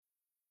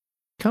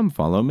Come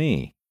follow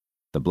me.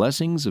 The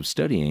Blessings of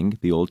Studying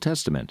the Old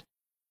Testament.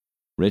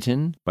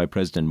 Written by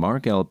President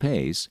Mark L.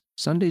 Pace,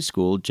 Sunday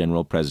School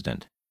General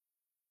President.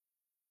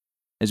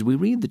 As we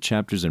read the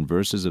chapters and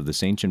verses of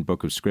this ancient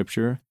book of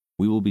Scripture,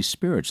 we will be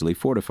spiritually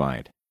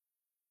fortified.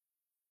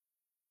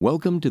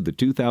 Welcome to the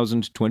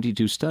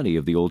 2022 study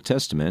of the Old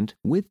Testament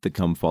with the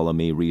Come Follow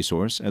Me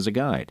resource as a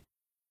guide.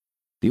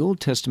 The Old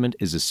Testament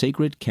is a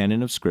sacred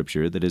canon of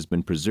Scripture that has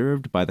been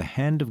preserved by the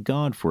hand of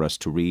God for us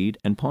to read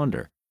and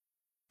ponder.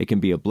 It can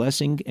be a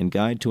blessing and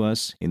guide to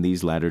us in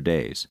these latter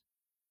days.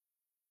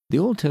 The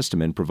Old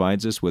Testament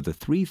provides us with a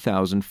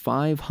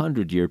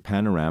 3,500-year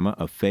panorama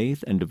of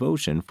faith and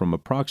devotion from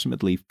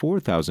approximately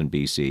 4000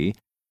 BC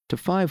to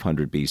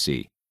 500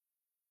 BC.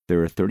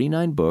 There are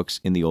 39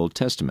 books in the Old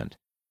Testament.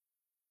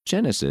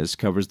 Genesis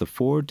covers the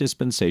 4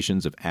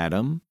 dispensations of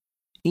Adam,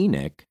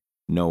 Enoch,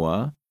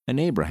 Noah, and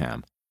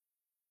Abraham.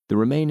 The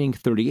remaining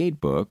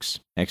 38 books,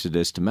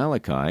 Exodus to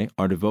Malachi,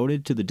 are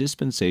devoted to the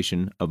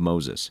dispensation of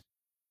Moses.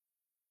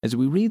 As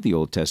we read the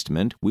Old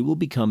Testament, we will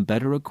become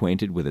better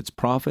acquainted with its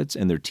prophets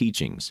and their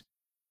teachings.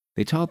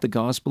 They taught the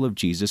gospel of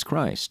Jesus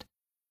Christ.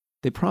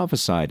 They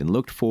prophesied and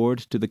looked forward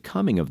to the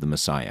coming of the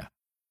Messiah.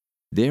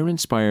 Their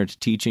inspired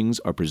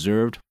teachings are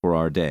preserved for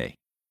our day.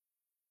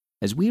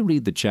 As we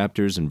read the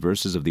chapters and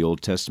verses of the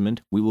Old Testament,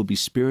 we will be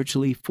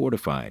spiritually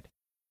fortified.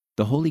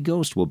 The Holy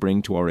Ghost will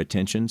bring to our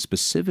attention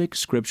specific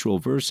scriptural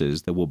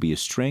verses that will be a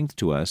strength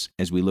to us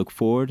as we look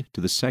forward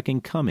to the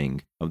second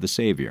coming of the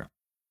Savior.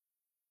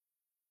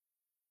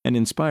 An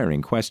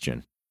inspiring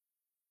question.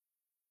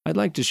 I'd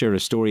like to share a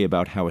story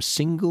about how a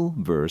single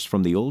verse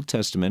from the Old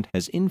Testament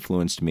has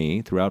influenced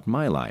me throughout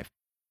my life.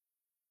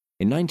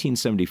 In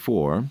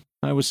 1974,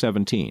 I was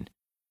 17.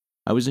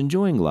 I was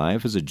enjoying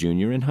life as a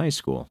junior in high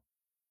school.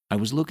 I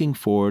was looking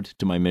forward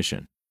to my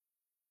mission.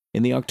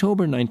 In the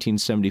October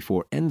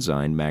 1974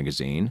 Ensign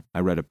magazine,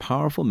 I read a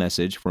powerful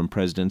message from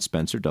President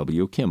Spencer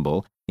W.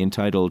 Kimball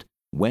entitled,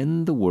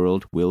 "When the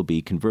World Will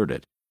Be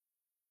Converted."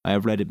 I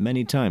have read it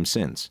many times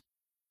since.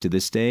 To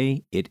this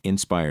day, it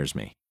inspires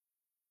me.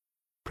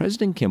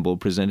 President Kimball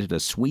presented a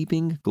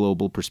sweeping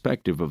global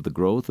perspective of the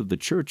growth of the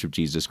Church of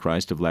Jesus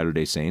Christ of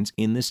Latter-day Saints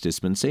in this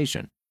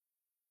dispensation.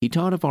 He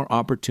taught of our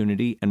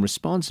opportunity and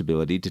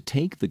responsibility to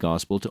take the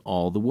gospel to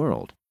all the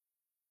world.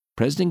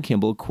 President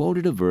Kimball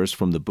quoted a verse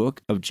from the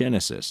book of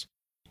Genesis.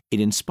 It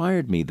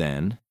inspired me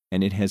then,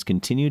 and it has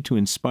continued to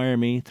inspire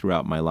me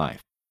throughout my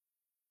life.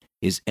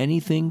 Is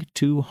anything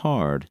too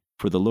hard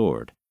for the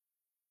Lord?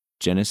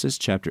 Genesis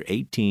chapter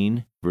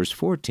 18, verse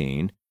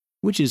 14,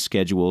 which is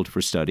scheduled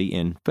for study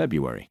in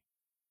February.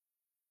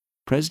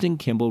 President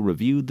Kimball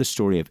reviewed the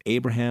story of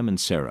Abraham and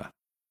Sarah.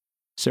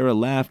 Sarah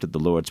laughed at the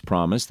Lord's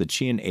promise that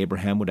she and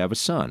Abraham would have a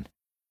son.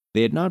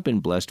 They had not been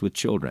blessed with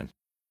children.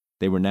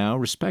 They were now,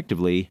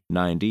 respectively,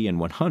 90 and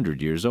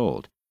 100 years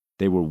old.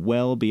 They were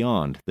well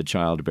beyond the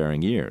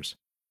childbearing years.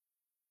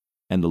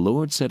 And the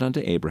Lord said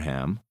unto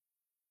Abraham,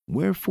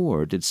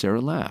 "Wherefore did Sarah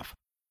laugh?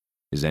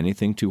 Is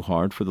anything too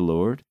hard for the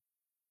Lord?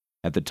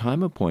 At the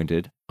time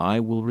appointed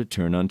I will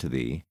return unto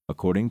thee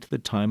according to the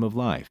time of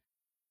life,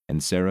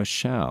 and Sarah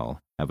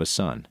shall have a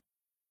son."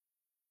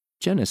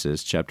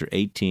 Genesis chapter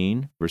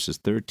 18, verses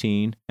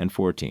 13 and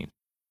 14.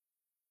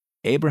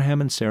 Abraham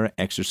and Sarah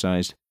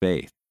exercised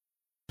faith.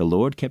 The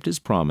Lord kept his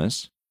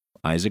promise.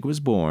 Isaac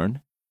was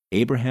born.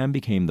 Abraham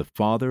became the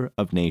father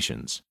of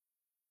nations.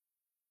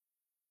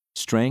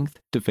 Strength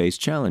to face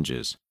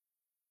challenges.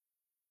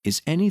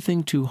 Is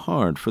anything too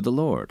hard for the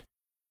Lord?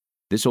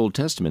 This Old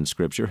Testament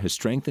scripture has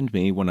strengthened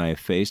me when I have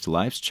faced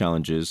life's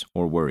challenges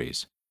or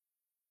worries.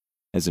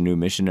 As a new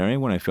missionary,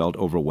 when I felt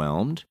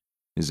overwhelmed,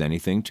 is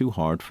anything too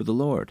hard for the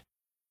Lord?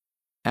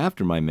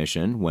 After my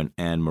mission, when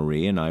Anne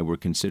Marie and I were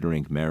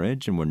considering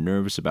marriage and were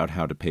nervous about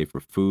how to pay for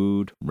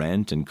food,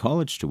 rent, and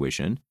college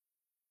tuition,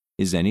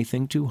 is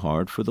anything too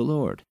hard for the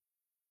Lord?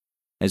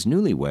 As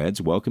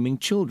newlyweds welcoming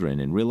children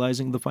and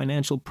realizing the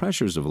financial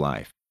pressures of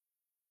life,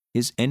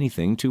 is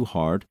anything too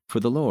hard for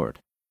the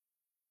Lord?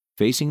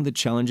 Facing the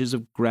challenges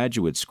of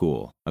graduate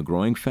school, a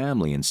growing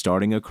family, and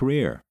starting a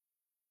career,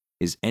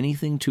 is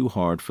anything too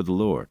hard for the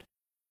Lord?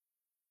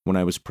 When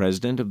I was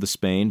president of the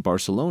Spain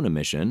Barcelona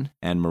mission,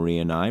 Anne Marie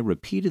and I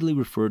repeatedly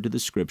referred to the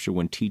scripture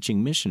when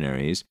teaching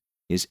missionaries,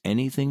 "Is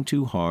anything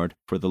too hard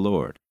for the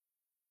Lord?"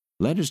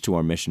 Letters to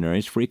our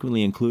missionaries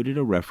frequently included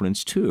a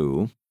reference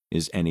to,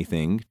 "Is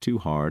anything too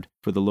hard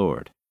for the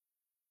Lord?"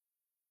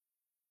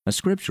 A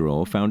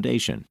scriptural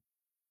foundation.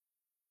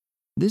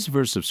 This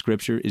verse of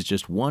Scripture is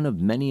just one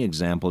of many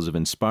examples of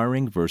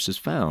inspiring verses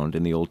found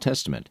in the Old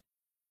Testament.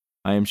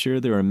 I am sure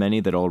there are many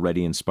that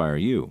already inspire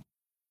you.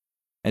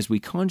 As we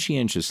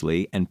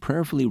conscientiously and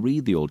prayerfully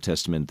read the Old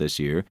Testament this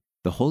year,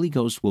 the Holy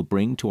Ghost will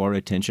bring to our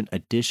attention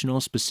additional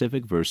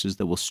specific verses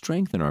that will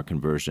strengthen our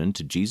conversion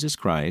to Jesus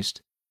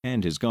Christ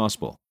and His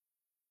gospel.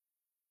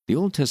 The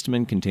Old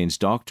Testament contains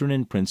doctrine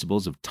and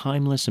principles of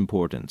timeless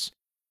importance.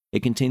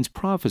 It contains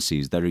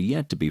prophecies that are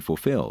yet to be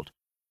fulfilled.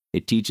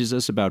 It teaches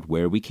us about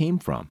where we came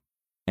from,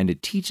 and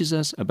it teaches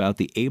us about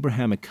the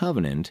Abrahamic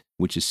covenant,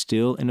 which is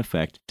still in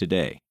effect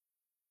today.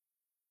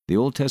 The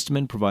Old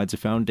Testament provides a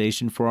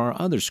foundation for our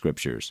other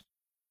scriptures.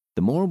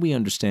 The more we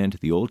understand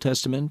the Old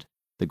Testament,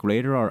 the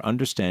greater our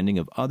understanding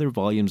of other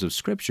volumes of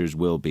scriptures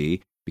will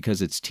be,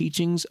 because its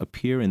teachings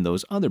appear in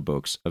those other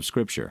books of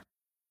Scripture.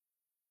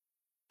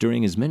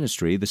 During his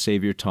ministry, the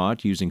Savior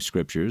taught using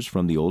scriptures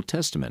from the Old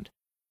Testament.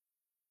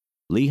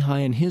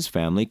 Lehi and his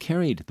family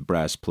carried the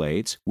brass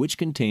plates, which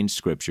contained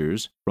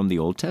scriptures from the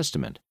Old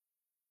Testament.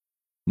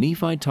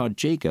 Nephi taught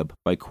Jacob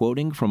by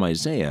quoting from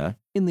Isaiah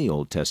in the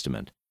Old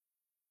Testament.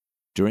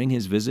 During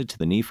his visit to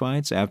the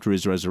Nephites after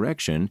his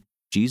resurrection,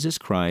 Jesus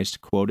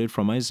Christ quoted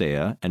from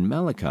Isaiah and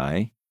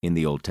Malachi in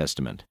the Old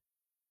Testament.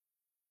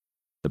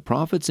 The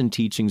prophets and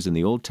teachings in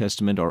the Old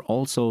Testament are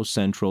also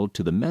central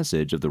to the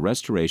message of the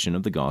restoration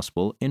of the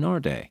gospel in our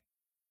day.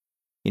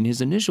 In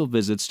his initial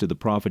visits to the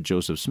prophet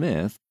Joseph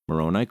Smith,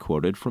 Moroni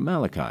quoted from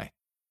Malachi.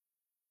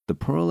 The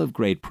Pearl of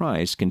Great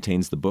Price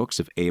contains the books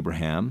of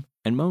Abraham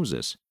and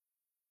Moses.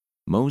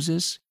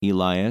 Moses,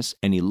 Elias,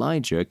 and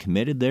Elijah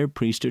committed their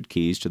priesthood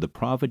keys to the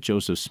prophet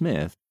Joseph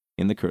Smith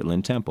in the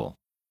Kirtland Temple.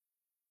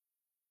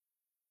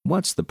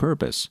 What's the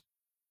purpose?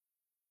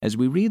 As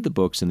we read the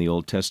books in the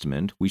Old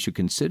Testament, we should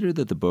consider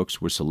that the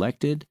books were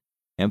selected,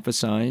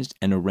 emphasized,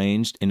 and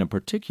arranged in a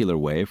particular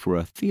way for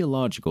a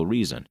theological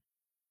reason.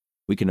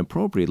 We can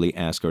appropriately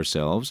ask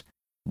ourselves,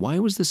 why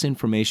was this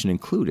information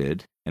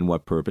included, and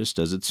what purpose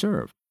does it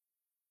serve?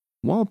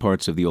 While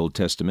parts of the Old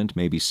Testament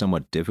may be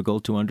somewhat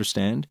difficult to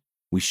understand,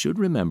 we should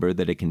remember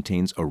that it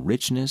contains a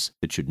richness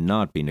that should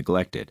not be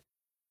neglected.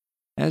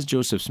 As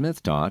Joseph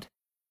Smith taught,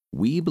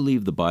 we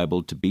believe the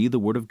Bible to be the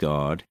Word of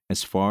God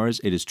as far as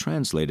it is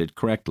translated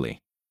correctly.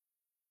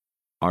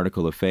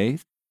 Article of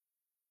Faith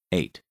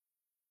 8.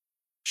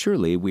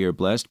 Surely we are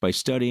blessed by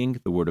studying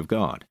the Word of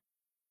God.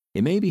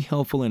 It may be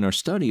helpful in our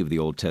study of the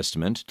Old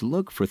Testament to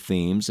look for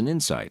themes and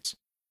insights.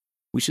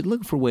 We should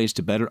look for ways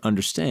to better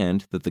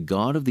understand that the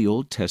God of the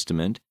Old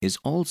Testament is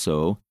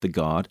also the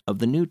God of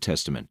the New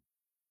Testament.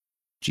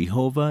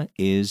 Jehovah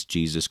is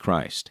Jesus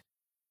Christ.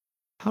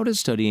 How does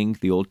studying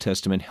the Old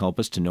Testament help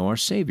us to know our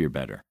Savior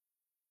better?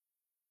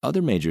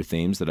 Other major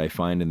themes that I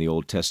find in the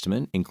Old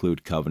Testament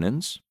include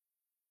covenants,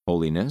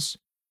 holiness,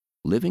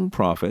 living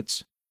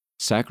prophets,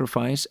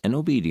 sacrifice and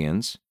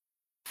obedience,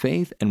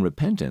 faith and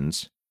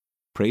repentance,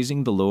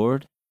 praising the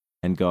Lord,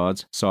 and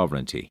God's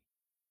sovereignty.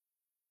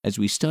 As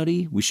we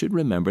study, we should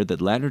remember that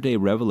latter-day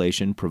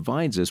revelation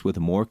provides us with a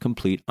more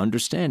complete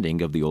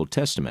understanding of the Old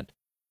Testament.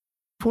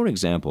 For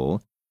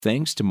example,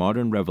 thanks to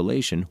modern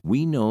revelation,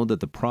 we know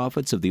that the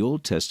prophets of the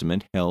Old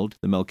Testament held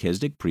the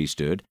Melchizedek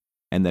priesthood,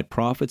 and that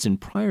prophets in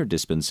prior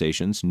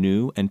dispensations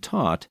knew and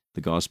taught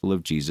the gospel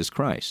of Jesus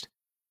Christ.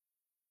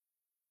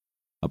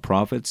 A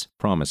prophet's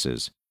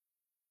promises.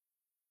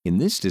 In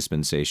this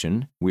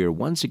dispensation, we are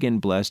once again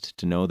blessed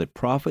to know that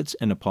prophets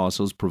and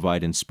apostles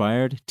provide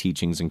inspired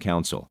teachings and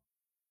counsel.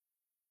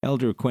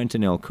 Elder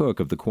Quentin L. Cook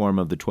of the Quorum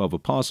of the 12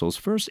 Apostles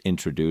first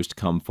introduced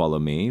Come Follow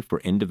Me for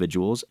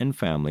individuals and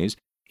families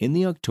in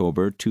the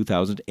October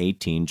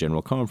 2018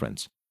 General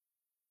Conference.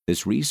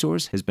 This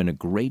resource has been a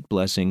great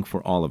blessing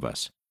for all of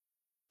us.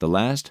 The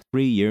last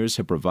 3 years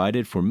have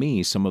provided for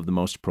me some of the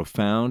most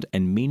profound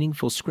and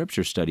meaningful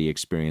scripture study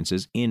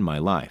experiences in my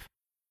life.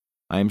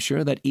 I am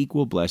sure that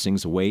equal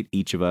blessings await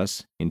each of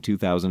us in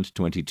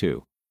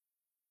 2022.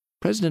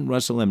 President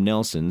Russell M.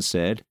 Nelson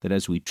said that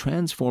as we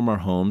transform our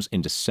homes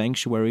into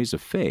sanctuaries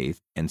of faith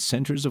and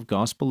centers of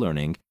gospel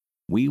learning,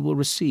 we will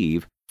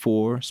receive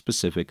 4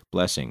 specific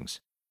blessings.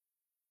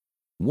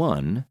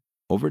 1.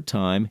 Over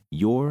time,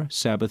 your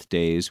Sabbath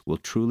days will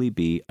truly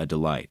be a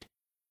delight.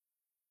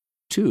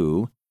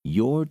 2.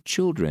 Your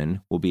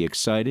children will be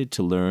excited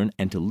to learn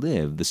and to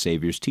live the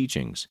Savior's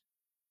teachings.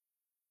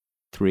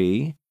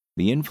 3.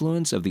 The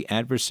influence of the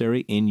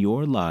adversary in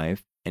your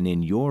life and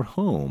in your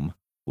home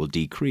will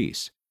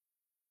decrease.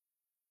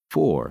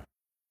 4.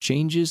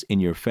 Changes in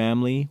your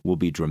family will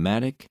be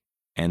dramatic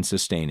and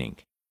sustaining.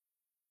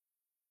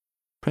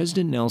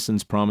 President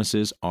Nelson's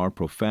promises are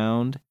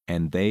profound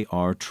and they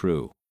are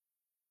true.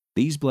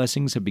 These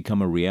blessings have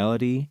become a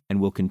reality and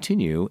will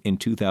continue in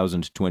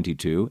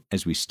 2022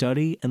 as we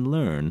study and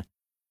learn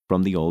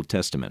from the Old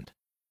Testament.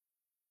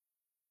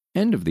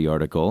 End of the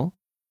article.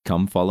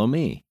 Come Follow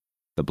Me,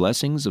 The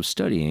Blessings of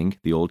Studying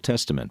the Old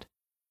Testament.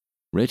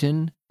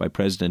 Written by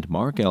President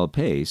Mark L.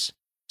 Pace,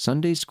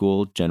 Sunday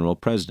School General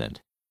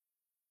President.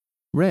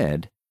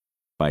 Read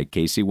by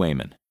Casey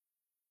Wayman.